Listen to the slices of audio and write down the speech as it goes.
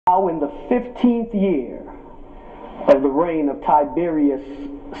Now in the 15th year of the reign of Tiberius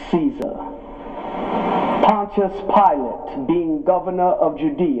Caesar, Pontius Pilate being governor of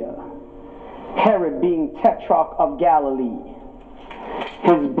Judea, Herod being tetrarch of Galilee,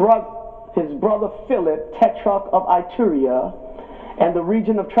 his brother Philip, tetrarch of Iturea, and the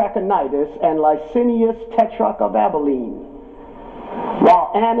region of Trachonitis, and Licinius, tetrarch of Abilene,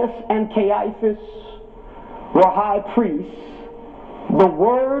 while Annas and Caiaphas were high priests, the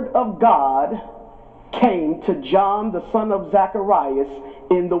word of God came to John the son of Zacharias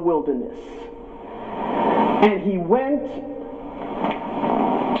in the wilderness. And he went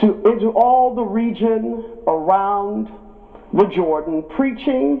into all the region around the Jordan,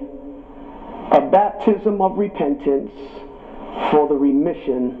 preaching a baptism of repentance for the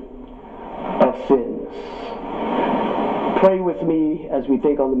remission of sins. Pray with me as we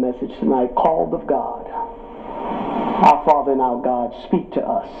think on the message tonight, Called of God. Our Father and our God, speak to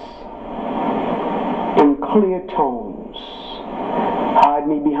us in clear tones. Hide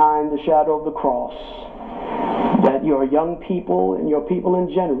me behind the shadow of the cross, that your young people and your people in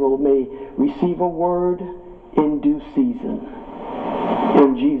general may receive a word in due season.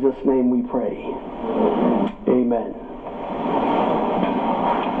 In Jesus' name we pray. Amen.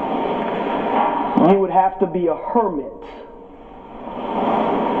 You would have to be a hermit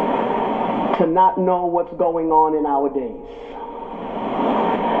to not know what's going on in our days.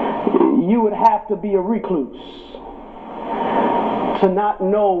 You would have to be a recluse to not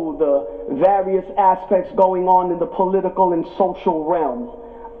know the various aspects going on in the political and social realm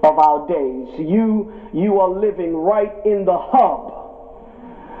of our days. You are living right in the hub.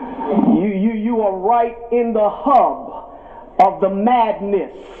 You are right in the hub of the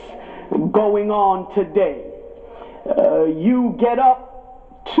madness going on today. You get up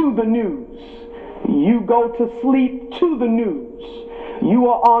to the news. You go to sleep to the news. You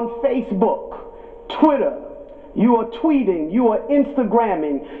are on Facebook, Twitter. You are tweeting. You are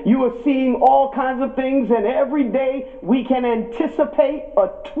Instagramming. You are seeing all kinds of things, and every day we can anticipate a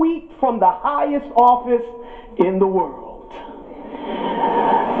tweet from the highest office in the world,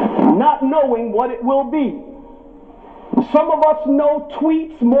 not knowing what it will be. Some of us know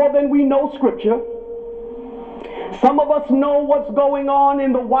tweets more than we know scripture. Some of us know what's going on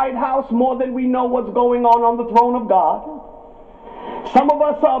in the White House more than we know what's going on the throne of God. Some of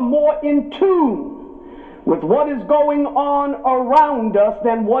us are more in tune with what is going on around us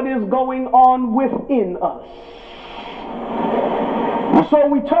than what is going on within us. And so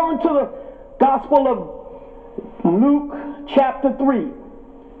we turn to the Gospel of Luke chapter 3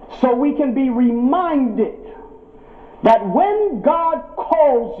 so we can be reminded that when God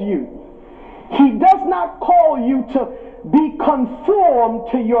calls you, He does not call you to be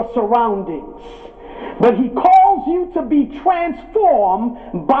conformed to your surroundings, but He calls you to be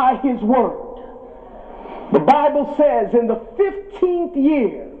transformed by His Word. The Bible says in the 15th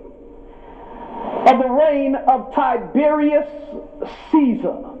year of the reign of Tiberius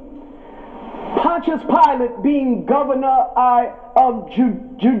Caesar, Pontius Pilate being governor of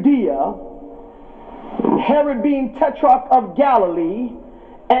Judea, Herod being tetrarch of Galilee,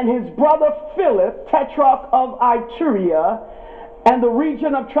 and his brother Philip, tetrarch of Iturea, and the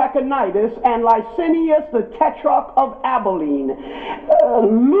region of Trachonitis, and Licinius, the tetrarch of Abilene.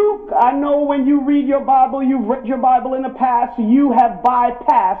 Luke, I know when you read your Bible, you've read your Bible in the past, you have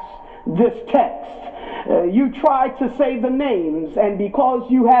bypassed this text. You tried to say the names, and because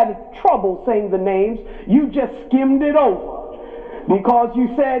you had trouble saying the names, you just skimmed it over. Because you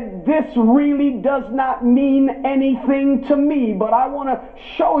said, this really does not mean anything to me, but I want to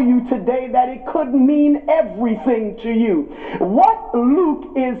show you today that it could mean everything to you. What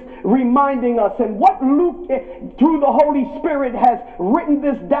Luke is reminding us, and what Luke, through the Holy Spirit, has written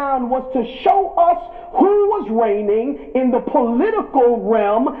this down, was to show us who was reigning in the political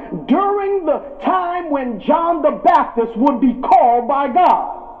realm during the time when John the Baptist would be called by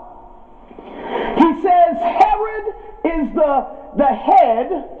God. He says Herod is the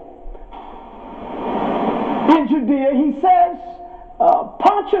head in Judea. He says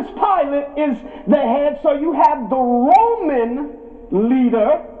Pontius Pilate is the head. So you have the Roman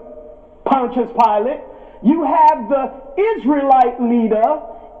leader, Pontius Pilate. You have the Israelite leader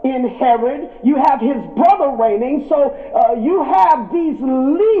in Herod. You have his brother reigning. So you have these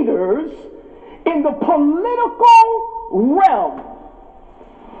leaders in the political realm.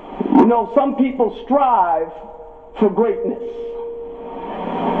 You know, some people strive for greatness.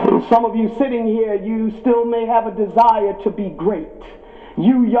 Some of you sitting here, you still may have a desire to be great.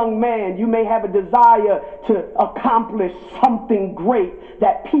 You young man, you may have a desire to accomplish something great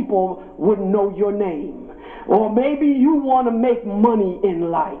that people would know your name. Or maybe you want to make money in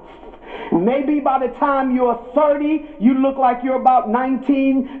life. Maybe by the time you're 30, you look like you're about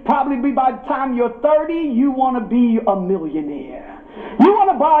 19. Probably by the time you're 30, you want to be a millionaire. You want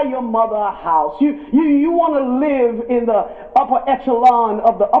to buy your mother a house. You want to live in the upper echelon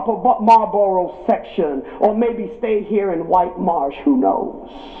of the upper Marlboro section. Or maybe stay here in White Marsh. Who knows?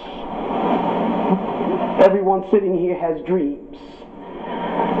 Everyone sitting here has dreams.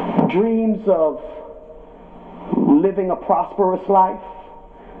 Dreams of living a prosperous life.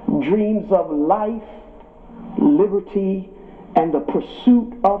 Dreams of life, liberty, and the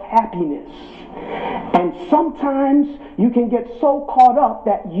pursuit of happiness. And sometimes you can get so caught up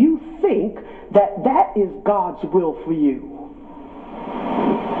that you think that that is God's will for you.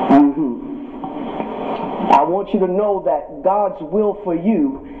 I want you to know that God's will for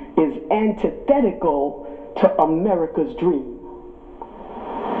you is antithetical to America's dream.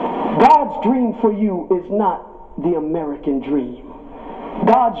 God's dream for you is not the American dream.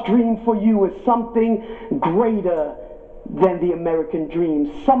 God's dream for you is something greater than the American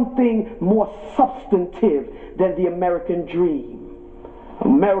dream, something more substantive than the American dream.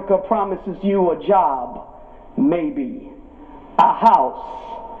 America promises you a job, maybe. A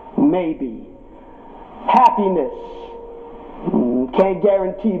house, maybe. Happiness, can't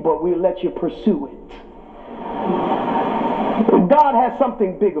guarantee, but we'll let you pursue it. God has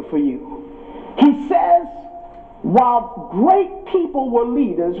something bigger for you. He says, while great people were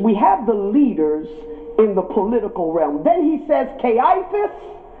leaders, we have the leaders in the political realm. Then he says Caiaphas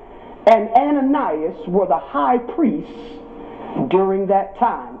and Ananias were the high priests during that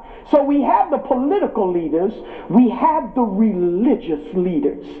time. So we have the political leaders, we have the religious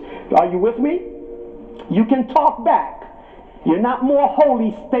leaders. Are you with me? You can talk back. You're not more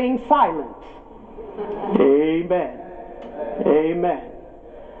holy staying silent. Amen. Amen.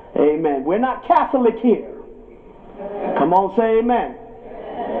 Amen. We're not Catholic here. Come on, say amen.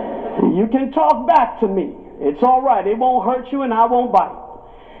 You can talk back to me. It's all right. It won't hurt you and I won't bite.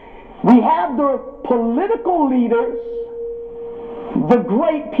 We have the political leaders, the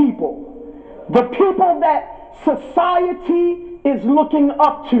great people, the people that society is looking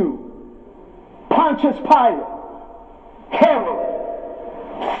up to. Pontius Pilate, Herod,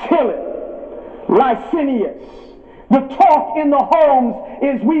 Philip, Licinius. The talk in the homes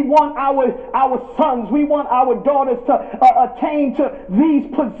is we want our sons, we want our daughters to attain to these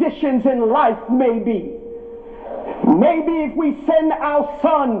positions in life, maybe. Maybe if we send our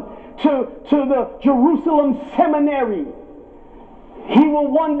son to the Jerusalem seminary, he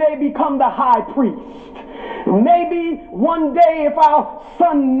will one day become the high priest. Maybe one day if our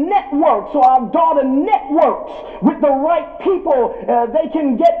son networks or our daughter networks with the right people, they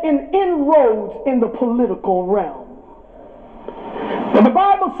can get inroads in the political realm. And the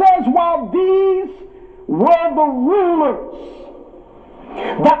Bible says while these were the rulers,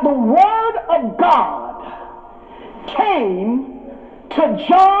 that the word of God came to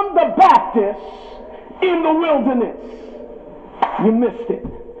John the Baptist in the wilderness. You missed it.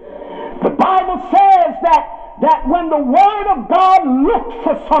 The Bible says that when the word of God looked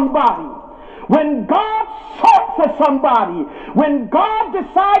for somebody, when God sought for somebody, when God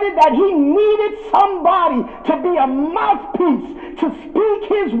decided that he needed somebody to be a mouthpiece, to speak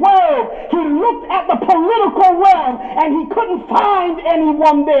his word, he looked at the political realm and he couldn't find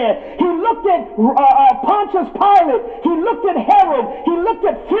anyone there. He looked at Pontius Pilate, he looked at Herod, he looked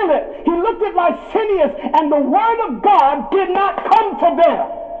at Philip, he looked at Licinius, and the word of God did not come to them.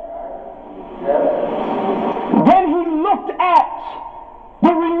 Then he looked at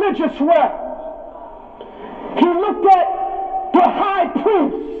the religious realm. He looked at the high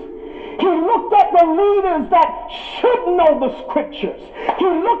priests. He looked at the leaders that should know the scriptures. He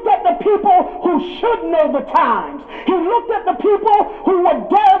looked at the people who should know the times. He looked at the people who were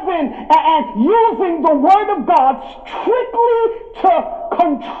delving and using the word of God strictly to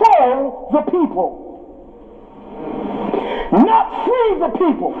control the people. Not free the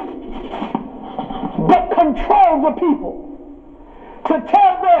people, but control the people. To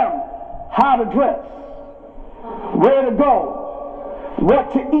tell them how to dress, where to go,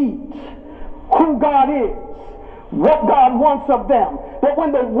 what to eat, who God is, what God wants of them. But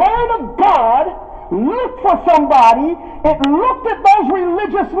when the word of God looked for somebody, it looked at those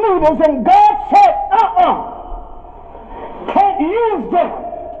religious leaders and God said, can't use them.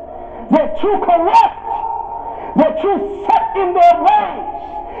 They're too corrupt. They're too set in their ways.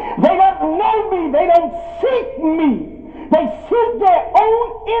 They don't know me. They don't seek me. They seek their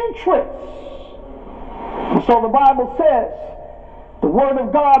own interests. And so the Bible says the word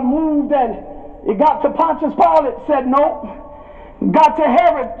of God moved and it got to Pontius Pilate, said nope. Got to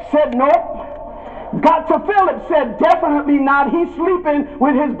Herod, said nope. got to Philip, said, definitely not. He's sleeping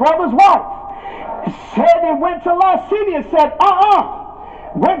with his brother's wife. Said it went to Lysenius, said,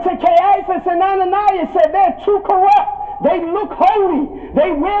 Went to Caiaphas and Ananias, said, they're too corrupt. They look holy.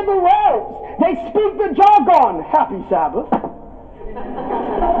 They wear the robes. They speak the jargon. Happy Sabbath.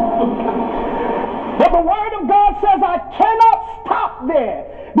 But the word of God says I cannot stop there,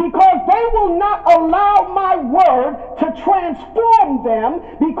 because they will not allow my word to transform them,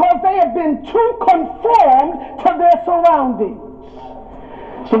 because they have been too conformed to their surroundings.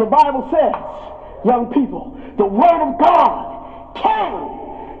 So the Bible says, young people, the word of God came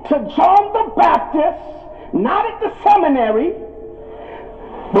to John the Baptist, not at the seminary.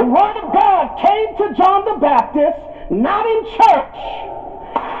 The word of God came to John the Baptist, not in church.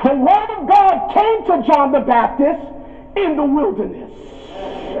 The word of God came to John the Baptist in the wilderness.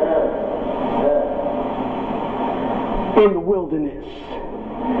 In the wilderness.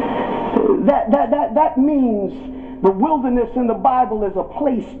 That means the wilderness in the Bible is a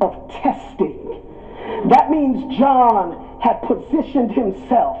place of testing. That means John had positioned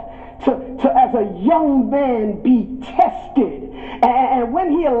himself to as a young man be tested. And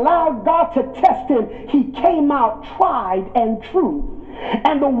when he allowed God to test him, he came out tried and true.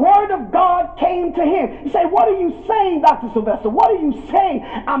 And the word of God came to him. You say, what are you saying, Dr. Sylvester? What are you saying?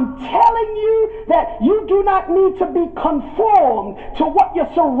 I'm telling you that you do not need to be conformed to what your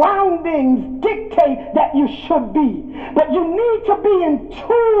surroundings dictate that you should be. But you need to be in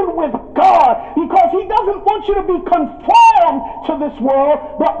tune with God, because he doesn't want you to be conformed to this world,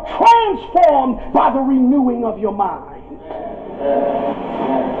 but transformed by the renewing of your mind.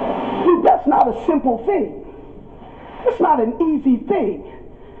 That's not a simple thing. It's not an easy thing.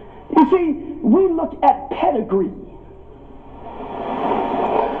 You see, we look at pedigree.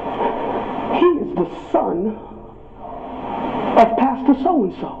 He is the son of Pastor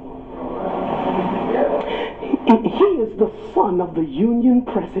so-and-so. He is the son of the union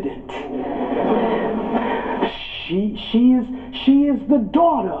president. She is the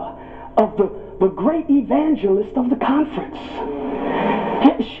daughter of the great evangelist of the conference.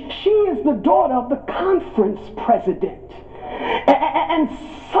 She is the daughter of the conference president. And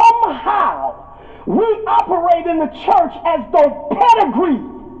somehow we operate in the church as though pedigree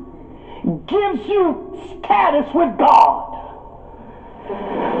gives you status with God.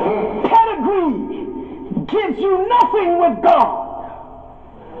 Pedigree gives you nothing with God.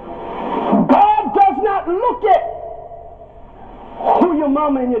 God does not look at who your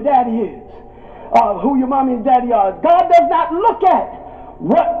mama and your daddy is, who your mama and daddy are. God does not look at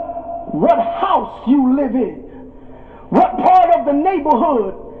what house you live in, what part of the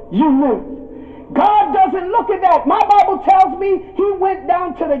neighborhood you live. God doesn't look at that. My Bible tells me he went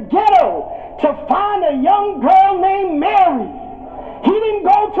down to the ghetto to find a young girl named Mary. He didn't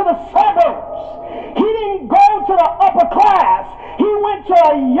go to the suburbs. He didn't go to the upper class. He went to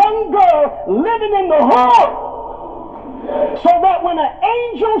a young girl living in the hood, so that when an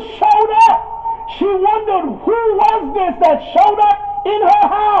angel showed up, she wondered, who was this that showed up in her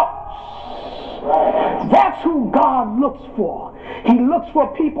house? That's who God looks for. He looks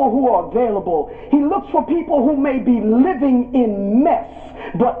for people who are available. He looks for people who may be living in mess,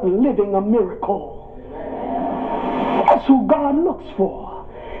 but living a miracle. That's who God looks for.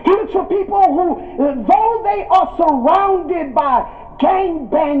 He looks for people who, though they are surrounded by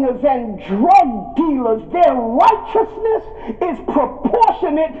gangbangers and drug dealers, their righteousness is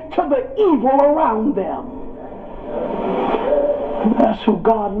proportionate to the evil around them. That's who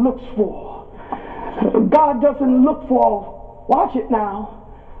God looks for. God doesn't look for, watch it now,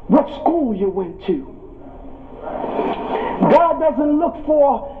 what school you went to. God doesn't look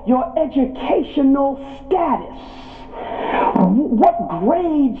for your educational status, what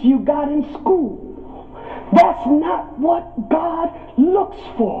grades you got in school. That's not what God looks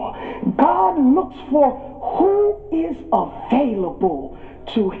for. God looks for who is available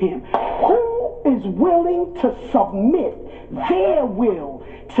to him, who is willing to submit their will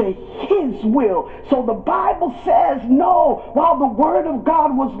to his will. So the Bible says, no, while the word of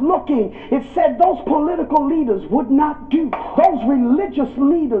God was looking, it said those political leaders would not do, those religious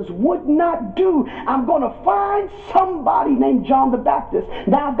leaders would not do. I'm going to find somebody named John the Baptist.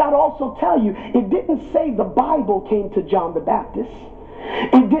 Now I've got to also tell you, it didn't say the Bible came to John the Baptist.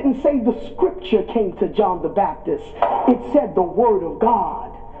 It didn't say the scripture came to John the Baptist. It said the word of God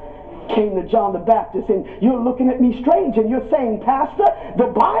came to John the Baptist. And you're looking at me strange and you're saying, Pastor, the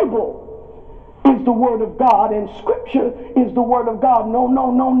Bible is the word of God and scripture is the word of God. No.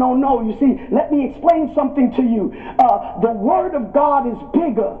 You see, let me explain something to you. The word of God is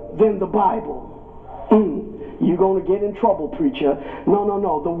bigger than the Bible. you're going to get in trouble, preacher. No, no,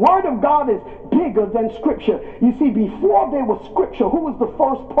 no. The Word of God is bigger than Scripture. You see, before there was Scripture, who was the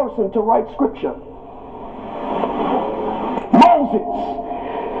first person to write Scripture? Moses.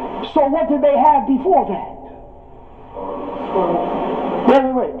 So what did they have before that?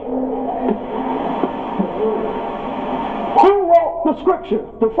 Wait. Who wrote the Scripture,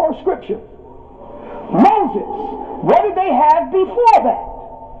 the first Scripture? Moses. What did they have before that?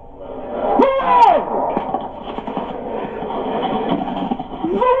 The Word.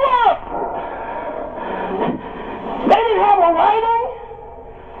 The Word. They didn't have a writing.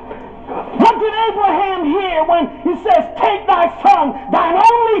 What did Abraham hear when he says, take thy son, thine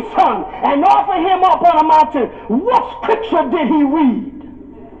only son, and offer him up on a mountain? What scripture did he read?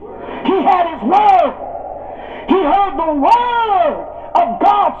 He had his word. He heard the word of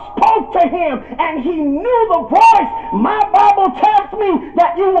God spoke to him, and he knew the voice. My Bible tells me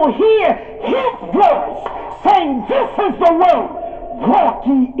that you will hear his voice saying, this is the word, walk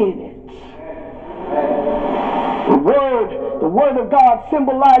ye in it. The word of God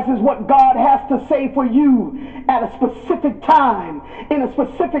symbolizes what God has to say for you at a specific time, in a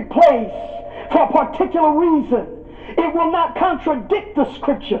specific place, for a particular reason. It will not contradict the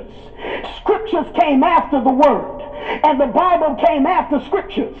scriptures. Scriptures came after the word, and the Bible came after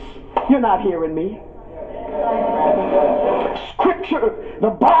scriptures. You're not hearing me. Scripture, the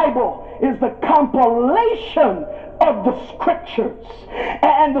Bible, is the compilation of the scriptures,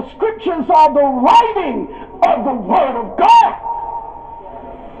 and the scriptures are the writing of the Word of God.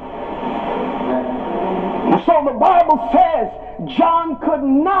 And so the Bible says John could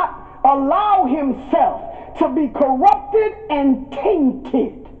not allow himself to be corrupted and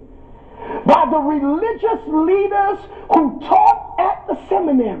tainted by the religious leaders who taught at the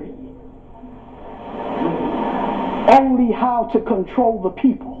seminary only how to control the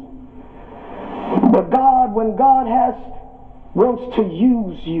people. But God, when God wants to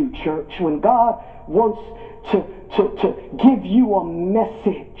use you, church, when God wants to give you a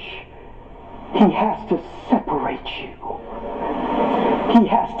message, he has to separate you. He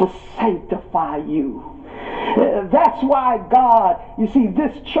has to sanctify you. That's why God, you see,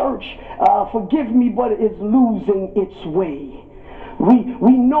 this church, forgive me, but is losing its way.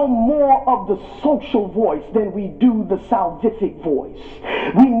 We know more of the social voice than we do the salvific voice.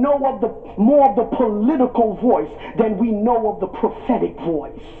 We know more of the political voice than we know of the prophetic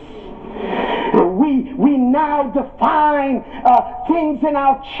voice. We now define things in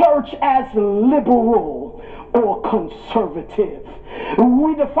our church as liberal or conservative.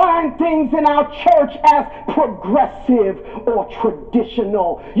 We define things in our church as progressive or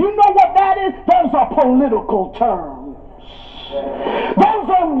traditional. You know what that is? Those are political terms. Those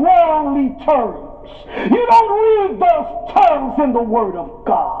are worldly terms. You don't read those terms in the Word of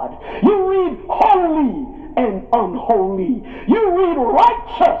God. You read holy and unholy. You read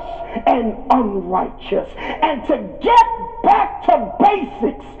righteous and unrighteous. And to get back to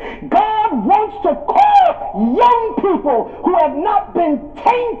basics, God wants to call young people who have not been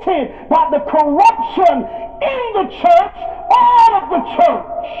tainted by the corruption in the church, all of the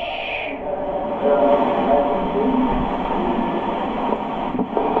church.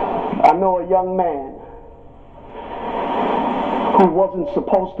 I know a young man who wasn't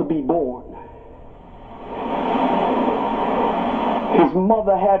supposed to be born. His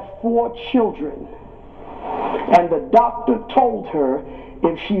mother had 4 children, and the doctor told her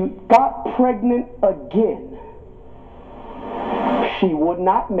if she got pregnant again, she would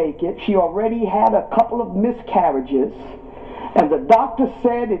not make it. She already had a couple of miscarriages, and the doctor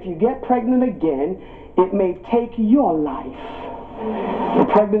said if you get pregnant again, it may take your life. The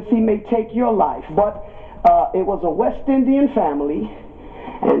pregnancy may take your life. But it was a West Indian family,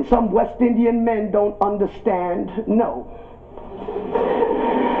 and some West Indian men don't understand no.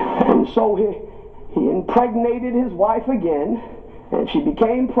 And so he impregnated his wife again, and she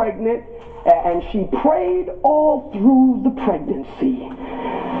became pregnant, and she prayed all through the pregnancy.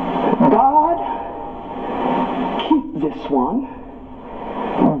 God, keep this one.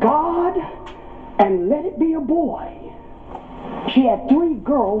 God, and let it be a boy. She had 3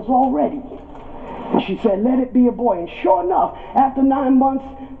 girls already. And she said, let it be a boy. And sure enough, after 9 months,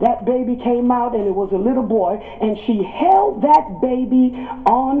 that baby came out, and it was a little boy. And she held that baby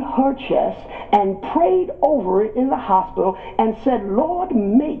on her chest and prayed over it in the hospital and said, Lord,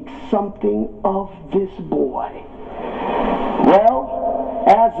 make something of this boy. Well,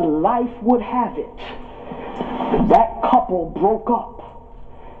 as life would have it, that couple broke up.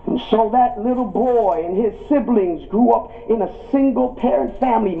 And so that little boy and his siblings grew up in a single parent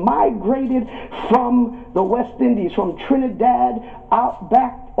family, migrated from the West Indies, from Trinidad out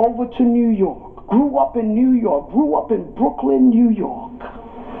back over to New York. grew up in New York, grew up in Brooklyn, New York.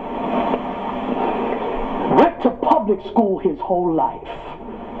 Went to public school his whole life.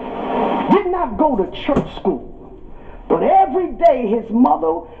 Did not go to church school. But every day his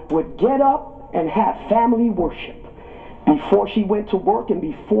mother would get up and have family worship before she went to work and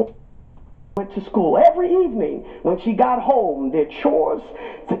before she went to school. Every evening when she got home, their chores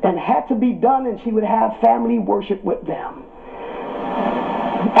and had to be done, and she would have family worship with them.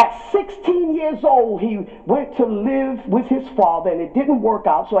 At 16 years old, he went to live with his father, and it didn't work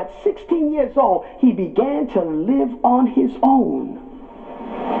out. So at 16 years old, he began to live on his own.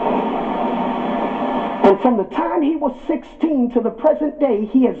 And from the time he was 16 to the present day,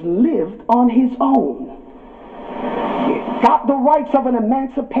 he has lived on his own. He got the rights of an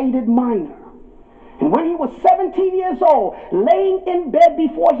emancipated minor. And when he was 17 years old, laying in bed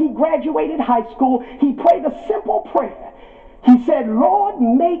before he graduated high school, he prayed a simple prayer. He said, Lord,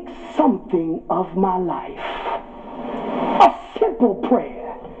 make something of my life. A simple prayer.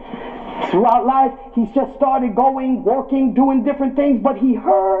 Throughout life, he just started going, working, doing different things, but he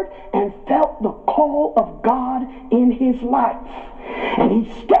heard and felt the call of God in his life. And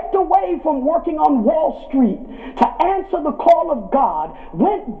he stepped away from working on Wall Street to answer the call of God,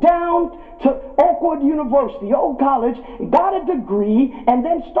 went down to Oakwood University, old college, got a degree, and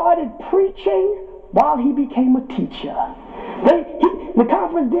then started preaching while he became a teacher. The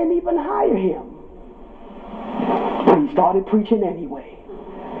conference didn't even hire him, but he started preaching anyway.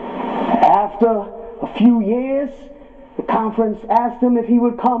 After a few years, the conference asked him if he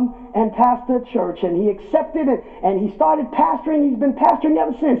would come and pastor a church, and he accepted it, and he started pastoring. He's been pastoring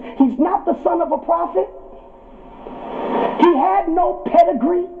ever since. He's not the son of a prophet. He had no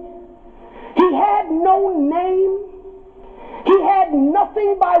pedigree. He had no name. He had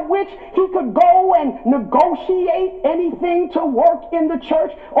nothing by which he could go and negotiate anything to work in the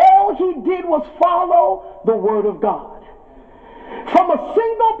church. All he did was follow the Word of God. From a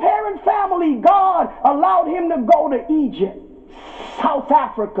single parent family, God allowed him to go to Egypt, South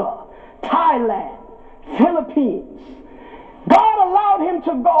Africa, Thailand, Philippines. God allowed him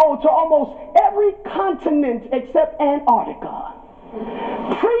to go to almost every continent except Antarctica,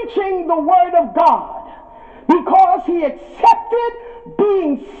 preaching the Word of God, because he accepted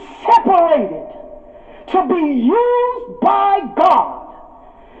being separated to be used by God.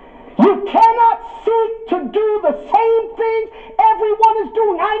 You cannot seek to do the same things everyone is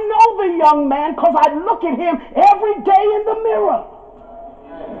doing. I know the young man because I look at him every day in the mirror.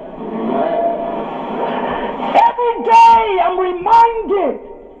 Every day I'm reminded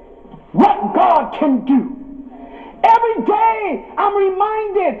what God can do. Every day I'm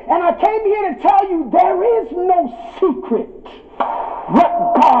reminded, and I came here to tell you there is no secret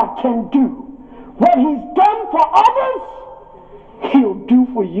what God can do. What he's done for others, he'll do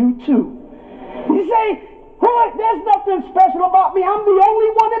for you too. You say, Roy, there's nothing special about me. I'm the only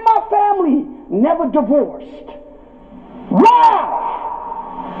one in my family never divorced. Wow!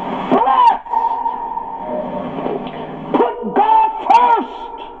 Blessed! Put God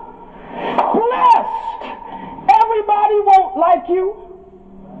first! Blessed! Everybody won't like you.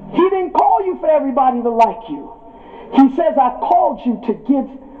 He didn't call you for everybody to like you. He says, I called you to give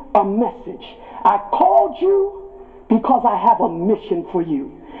a message. I called you because I have a mission for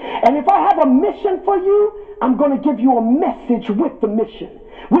you. And if I have a mission for you, I'm going to give you a message with the mission.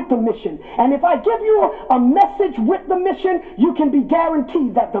 With the mission. And if I give you a message with the mission, you can be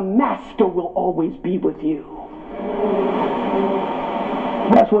guaranteed that the master will always be with you.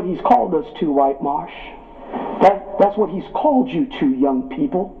 That's what he's called us to, White Marsh. That's what he's called you to, young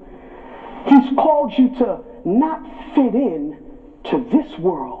people. He's called you to not fit in to this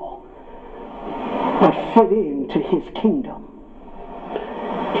world, but fit into his kingdom.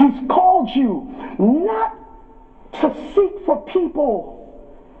 He's called you not to seek for people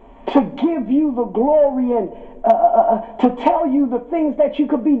to give you the glory and to tell you the things that you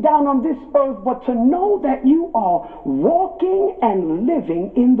could be down on this earth, but to know that you are walking and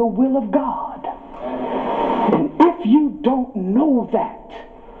living in the will of God. And if you don't know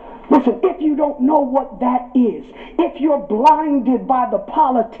that, listen, if you don't know what that is, if you're blinded by the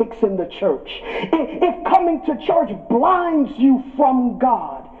politics in the church, if coming to church blinds you from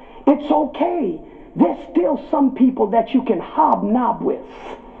God, it's okay. There's still some people that you can hobnob with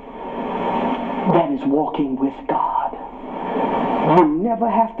that is walking with God. You never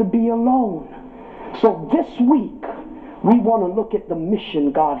have to be alone. So this week, we want to look at the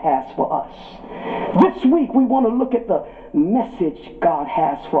mission God has for us. This week, we want to look at the message God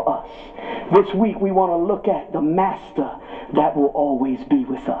has for us. This week, we want to look at the master that will always be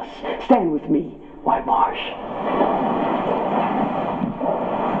with us. Stand with me, White Marsh.